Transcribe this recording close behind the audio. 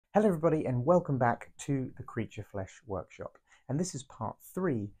Hello everybody and welcome back to the Creature Flesh workshop, and this is part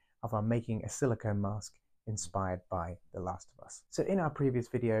 3 of our making a silicone mask inspired by The Last of Us. So in our previous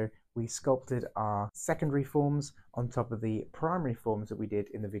video we sculpted our secondary forms on top of the primary forms that we did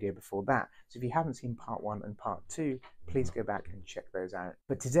in the video before that. So if you haven't seen part 1 and part 2, please go back and check those out.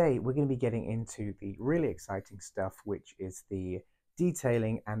 But today we're going to be getting into the really exciting stuff, which is the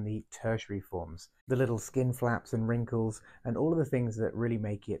detailing and the tertiary forms, the little skin flaps and wrinkles and all of the things that really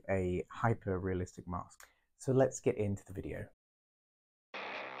make it a hyper realistic mask. So let's get into the video.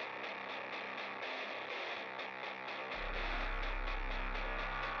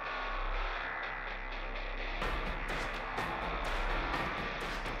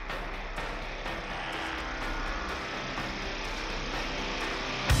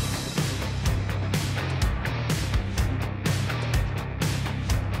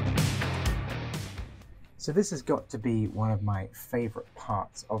 So this has got to be one of my favorite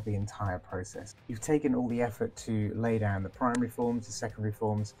parts of the entire process. You've taken all the effort to lay down the primary forms, the secondary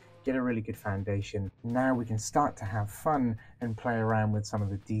forms, get a really good foundation. Now we can start to have fun and play around with some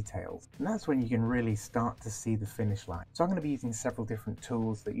of the details. And that's when you can really start to see the finish line. So I'm going to be using several different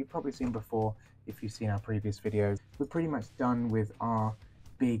tools that you've probably seen before if you've seen our previous videos. We're pretty much done with our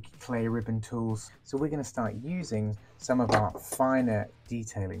big clay ribbon tools, so we're going to start using some of our finer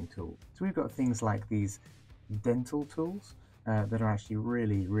detailing tools. So we've got things like these dental tools that are actually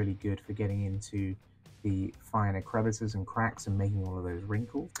really good for getting into the finer crevices and cracks and making all of those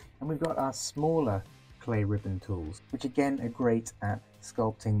wrinkles. And we've got our smaller clay ribbon tools, which again are great at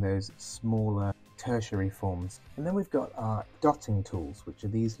sculpting those smaller tertiary forms. And then we've got our dotting tools, which are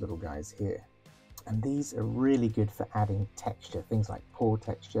these little guys here. And these are really good for adding texture, things like pore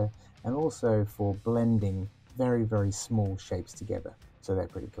texture, and also for blending very small shapes together. So they're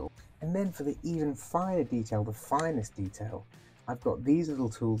pretty cool. And then for the even finer detail, the finest detail, I've got these little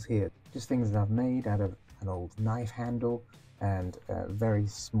tools here, just things that I've made out of an old knife handle and a very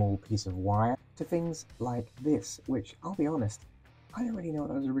small piece of wire, to things like this, which I'll be honest, I don't really know what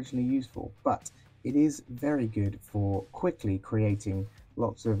that was originally used for, but it is very good for quickly creating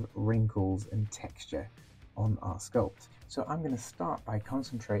lots of wrinkles and texture on our sculpt. So I'm going to start by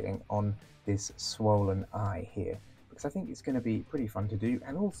concentrating on this swollen eye here, because I think it's going to be pretty fun to do,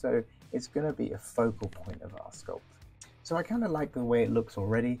 and also it's going to be a focal point of our sculpt. So I kind of like the way it looks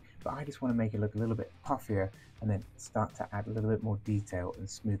already, but I just want to make it look a little bit puffier and then start to add a little bit more detail and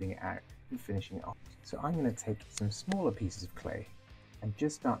smoothing it out and finishing it off. So I'm going to take some smaller pieces of clay and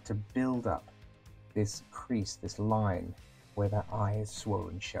just start to build up this crease, this line where that eye is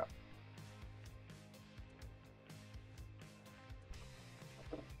swollen shut.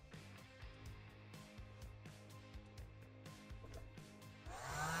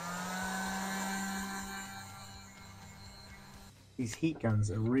 These heat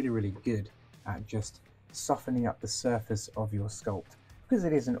guns are really good at just softening up the surface of your sculpt. Because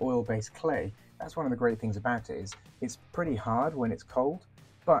it is an oil-based clay, that's one of the great things about it, is it's pretty hard when it's cold,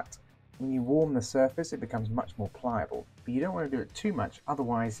 but when you warm the surface it becomes much more pliable. But you don't want to do it too much,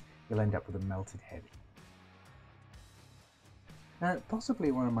 otherwise you'll end up with a melted head. Now,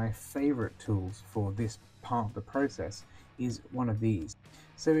 possibly one of my favorite tools for this part of the process is one of these.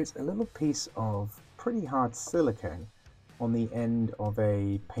 So it's a little piece of pretty hard silicone on the end of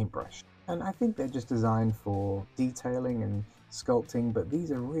a paintbrush. And I think they're just designed for detailing and sculpting, but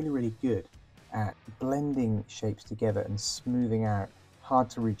these are really good at blending shapes together and smoothing out hard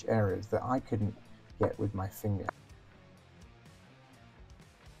to reach areas that I couldn't get with my finger.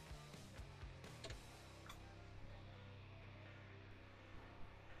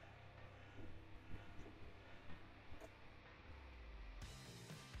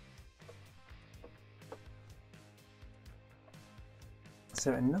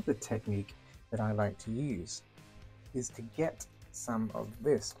 So another technique that I like to use is to get some of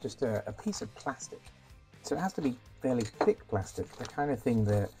this, just a piece of plastic. So it has to be fairly thick plastic, the kind of thing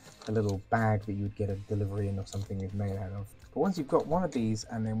that a little bag that you would get a delivery in or something is made out of. But once you've got one of these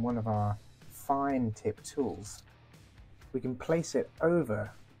and then one of our fine tip tools, we can place it over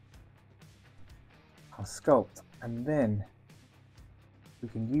our sculpt, and then we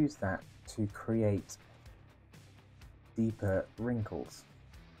can use that to create deeper wrinkles.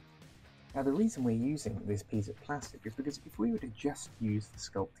 Now the reason we're using this piece of plastic is because if we were to just use the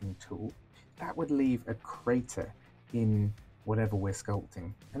sculpting tool, that would leave a crater in whatever we're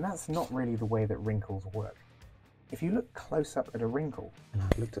sculpting, and that's not really the way that wrinkles work. If you look close up at a wrinkle, and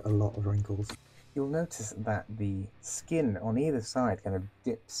I've looked at a lot of wrinkles, you'll notice that the skin on either side kind of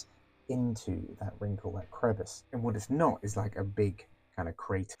dips into that wrinkle, that crevice, and what it's not is like a big kind of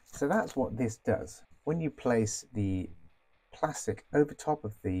crater. So that's what this does. When you place the plastic over top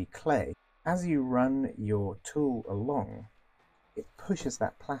of the clay. As you run your tool along, it pushes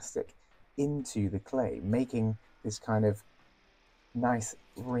that plastic into the clay, making this kind of nice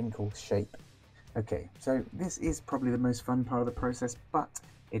wrinkle shape. Okay, so this is probably the most fun part of the process, but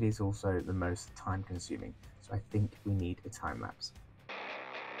it is also the most time consuming. So I think we need a time lapse.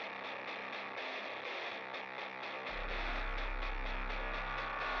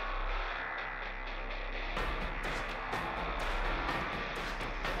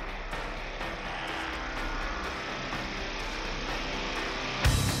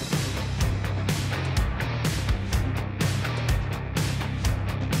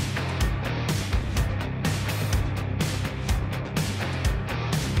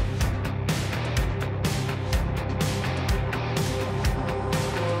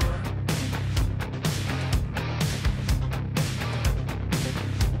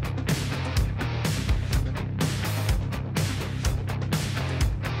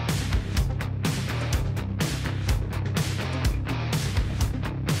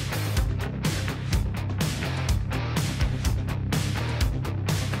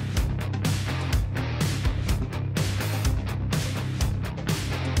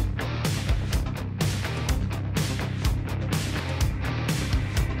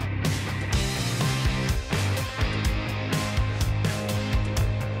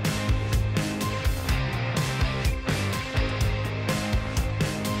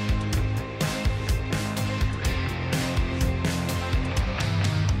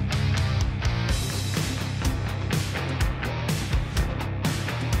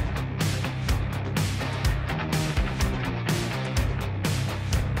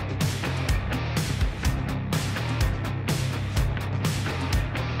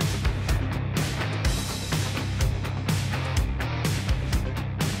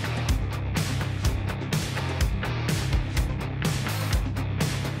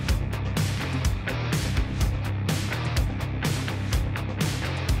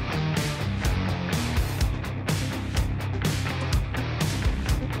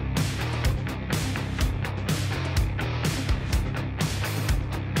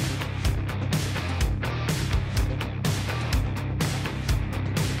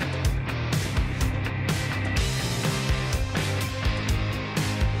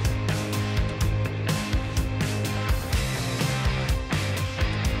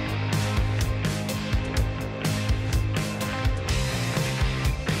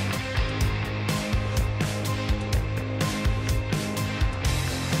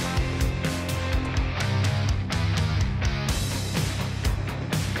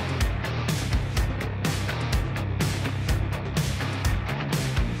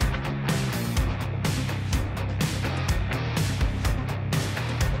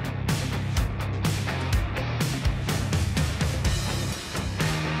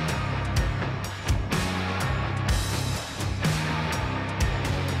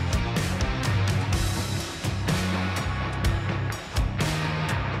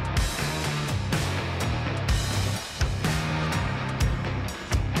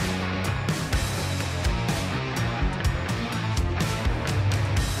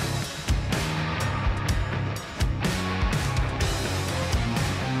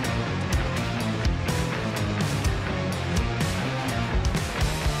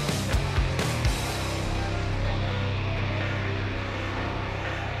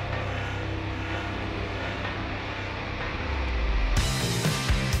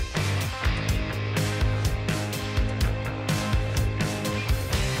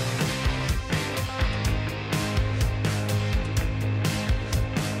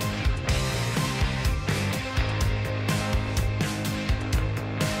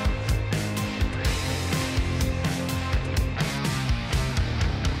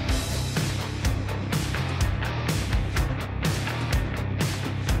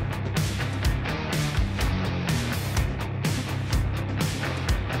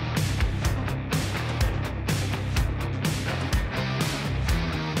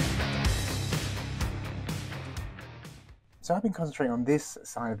 So I've been concentrating on this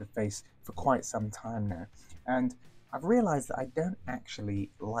side of the face for quite some time now, and I've realized that I don't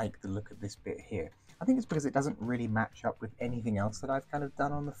actually like the look of this bit here. I think it's because it doesn't really match up with anything else that I've kind of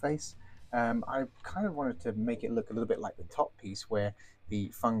done on the face. I kind of wanted to make it look a little bit like the top piece where the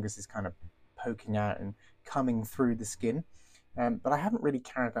fungus is kind of poking out and coming through the skin. But I haven't really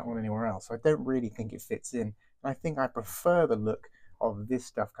carried that one anywhere else, so I don't really think it fits in. And I think I prefer the look of this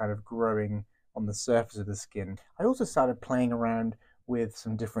stuff kind of growing on the surface of the skin. I also started playing around with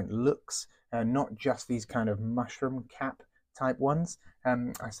some different looks, not just these kind of mushroom cap type ones.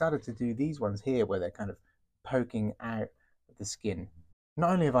 I started to do these ones here where they're kind of poking out the skin.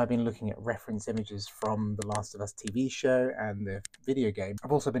 Not only have I been looking at reference images from the Last of Us TV show and the video game,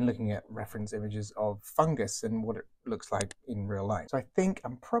 I've also been looking at reference images of fungus and what it looks like in real life. So I think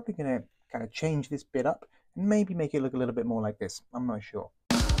I'm probably going to kind of change this bit up and maybe make it look a little bit more like this. I'm not sure.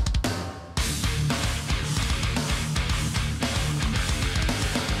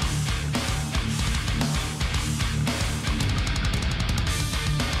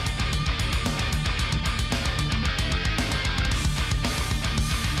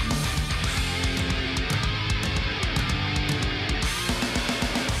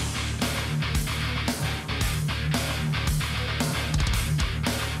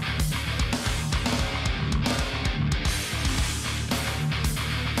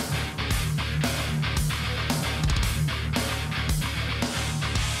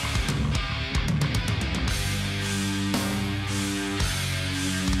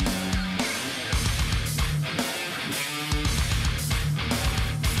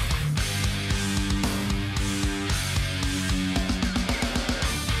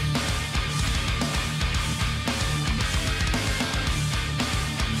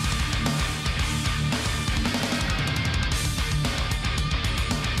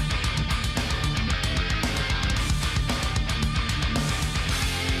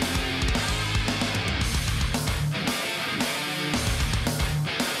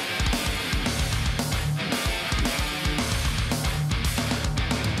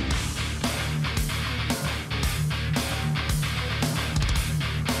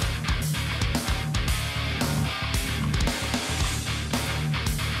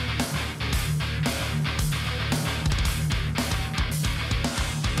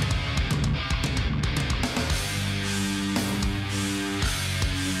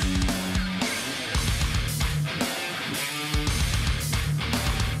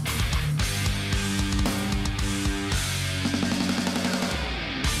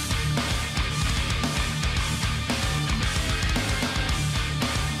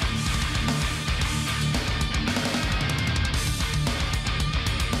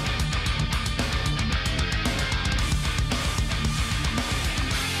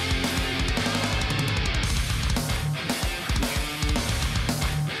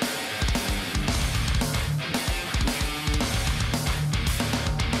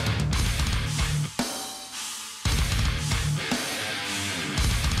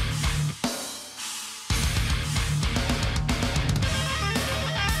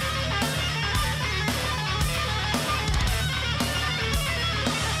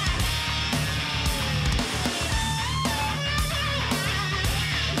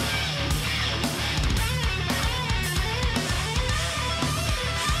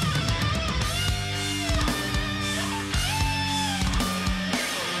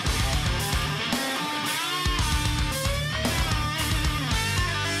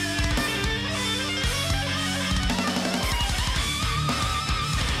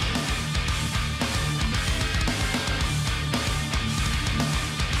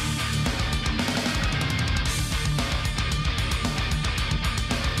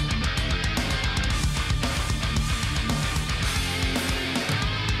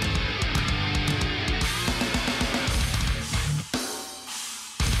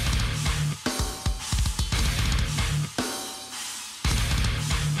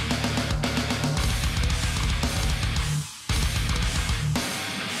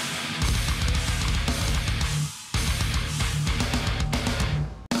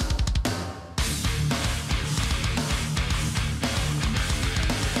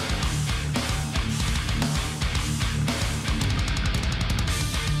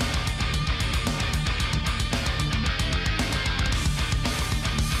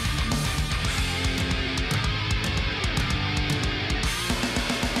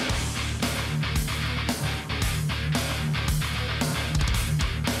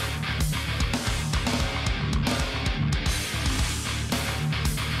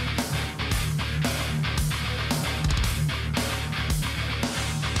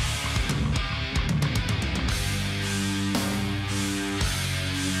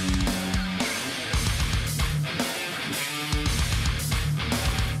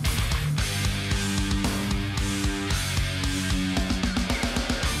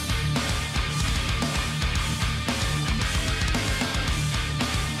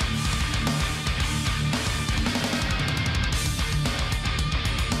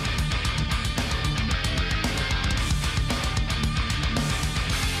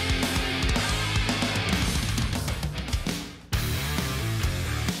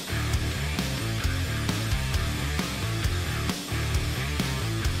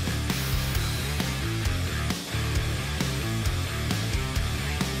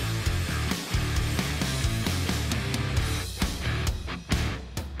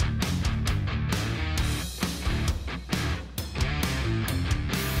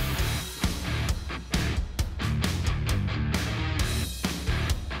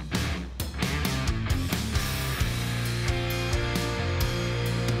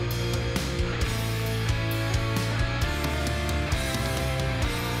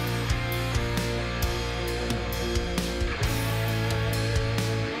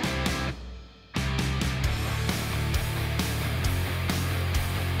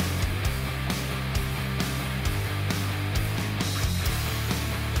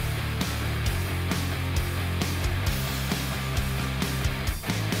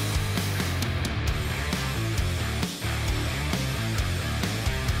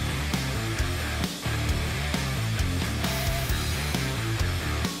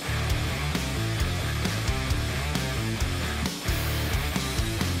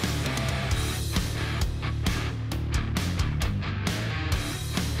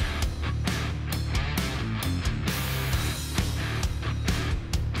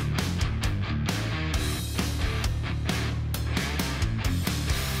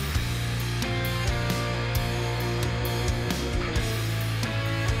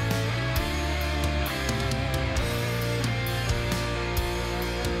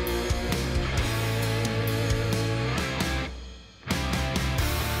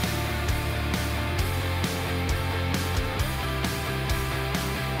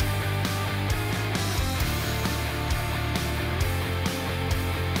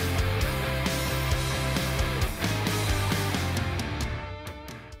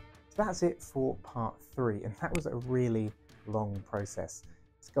 So that's it for part 3, and that was a really long process,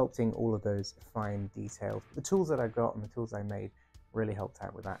 sculpting all of those fine details. The tools that I got and the tools I made really helped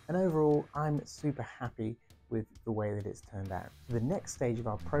out with that. And overall, I'm super happy with the way that it's turned out. The next stage of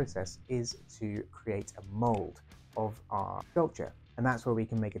our process is to create a mold of our sculpture. And that's where we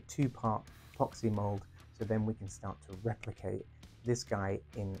can make a 2-part epoxy mold, so then we can start to replicate this guy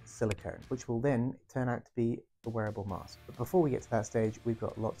in silicone, which will then turn out to be a wearable mask. But before we get to that stage, we've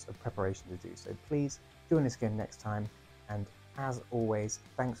got lots of preparation to do. So please join us again next time. And as always,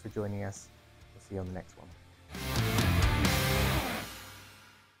 thanks for joining us. We'll see you on the next one.